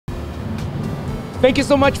Thank you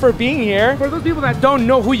so much for being here. For those people that don't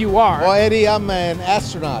know who you are. Well, Eddie, I'm an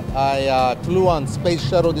astronaut. I flew on Space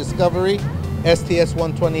Shuttle Discovery,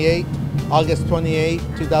 STS-128, August 28,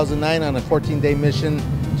 2009, on a 14-day mission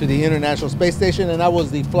to the International Space Station, and I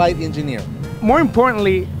was the flight engineer. More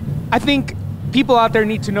importantly, I think people out there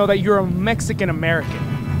need to know that you're a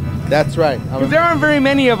Mexican-American. That's right. There aren't very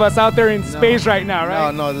many of us out there in space right now,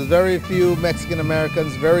 right? No, there's very few Mexican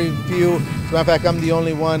Americans, very few. As a matter of fact, I'm the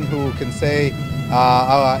only one who can say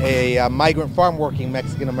a migrant farm working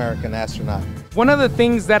Mexican American astronaut. One of the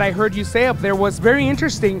things that I heard you say up there was very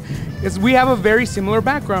interesting is we have a very similar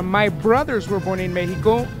background. My brothers were born in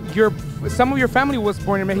Mexico. Some of your family was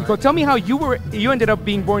born in Mexico. Tell me how you ended up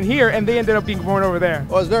being born here and they ended up being born over there.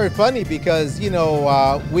 Well, it's very funny because, you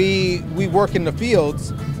know, we work in the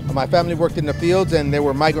fields. My family worked in the fields and they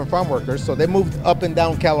were migrant farm workers. So they moved up and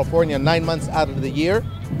down California 9 months out of the year,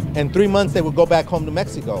 and 3 months they would go back home to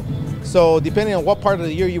Mexico. So depending on what part of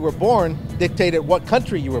the year you were born dictated what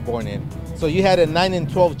country you were born in. So you had a 9 in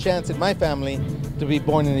 12 chance in my family to be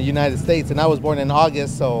born in the United States, and I was born in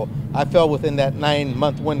August, so I fell within that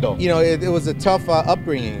 9-month window. You know, it was a tough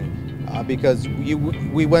upbringing because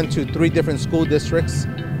we went to 3 different school districts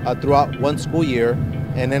throughout one school year,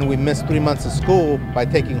 and then we missed 3 months of school by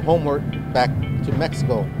taking homework back to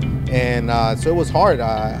Mexico. And so it was hard.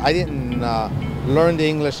 I didn't learn the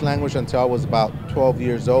English language until I was about 12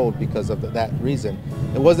 years old because of that reason.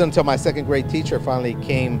 It wasn't until my 2nd grade teacher finally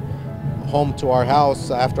came home to our house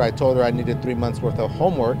after I told her I needed 3 months worth of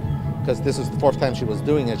homework, because this was the 4th time she was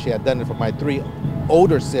doing it. She had done it for my 3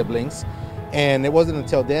 older siblings. And it wasn't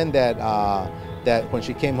until then that that when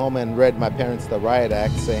she came home and read my parents the riot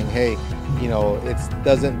act saying, hey, you know, it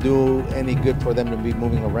doesn't do any good for them to be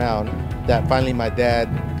moving around, that finally my dad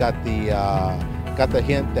got the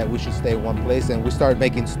hint that we should stay in one place, and we started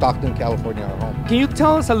making Stockton, California our home. Can you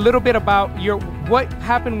tell us a little bit about what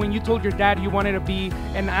happened when you told your dad you wanted to be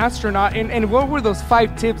an astronaut, and what were those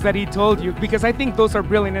 5 tips that he told you? Because I think those are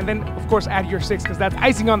brilliant, and then of course add your 6, because that's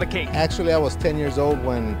icing on the cake. Actually, I was 10 years old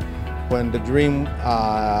when the dream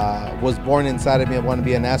was born inside of me. I wanted to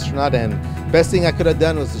be an astronaut, and best thing I could have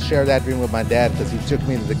done was to share that dream with my dad, because he took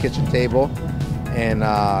me to the kitchen table, and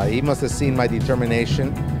he must have seen my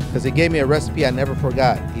determination, because he gave me a recipe I never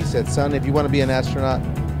forgot. He said, son, if you want to be an astronaut,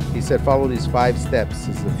 he said, follow these 5 steps.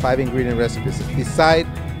 It's a 5-ingredient recipe. He said, decide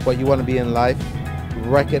what you want to be in life,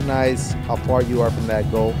 recognize how far you are from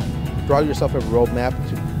that goal, draw yourself a roadmap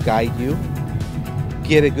to guide you,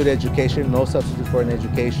 get a good education, no substitute for an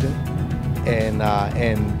education,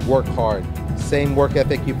 and work hard. Same work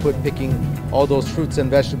ethic you put picking all those fruits and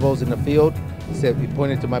vegetables in the field. He said, he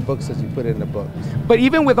pointed to my book, says you put it in the book. But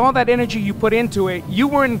even with all that energy you put into it, you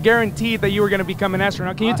weren't guaranteed that you were going to become an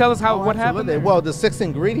astronaut. Can you tell us what happened there? Well, the 6th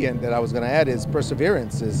ingredient that I was going to add is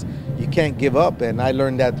perseverance. Is you can't give up, and I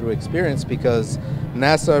learned that through experience, because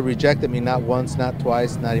NASA rejected me not once, not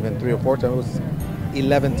twice, not even 3 or 4 times. It was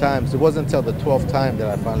 11 times. It wasn't until the 12th time that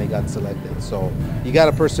I finally got selected. So you got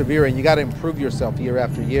to persevere, and you got to improve yourself year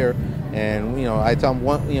after year. And you know, I tell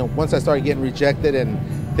them, once I started getting rejected and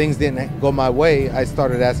things didn't go my way, I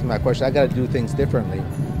started asking my question. I got to do things differently.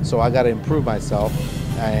 So I got to improve myself.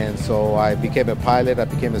 And so I became a pilot. I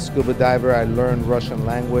became a scuba diver. I learned Russian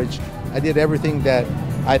language. I did everything that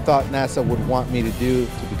I thought NASA would want me to do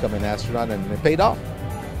to become an astronaut, and it paid off.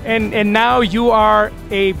 And now you are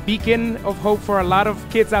a beacon of hope for a lot of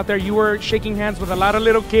kids out there. You were shaking hands with a lot of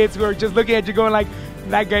little kids who are just looking at you going like,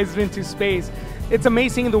 that guy's been to space. It's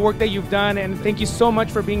amazing the work that you've done, and thank you so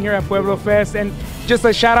much for being here at Pueblo Fest. And just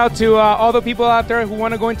a shout out to all the people out there who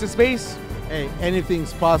want to go into space. Hey,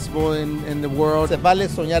 anything's possible in the world. Se vale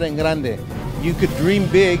soñar en grande. You could dream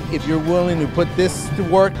big if you're willing to put this to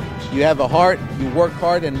work. You have a heart, you work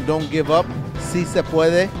hard, and don't give up. Si se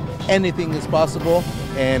puede. Anything is possible.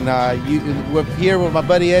 And we're here with my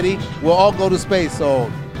buddy Eddie. We'll all go to space,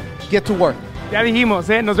 so get to work. Ya dijimos,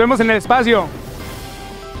 nos vemos en el espacio.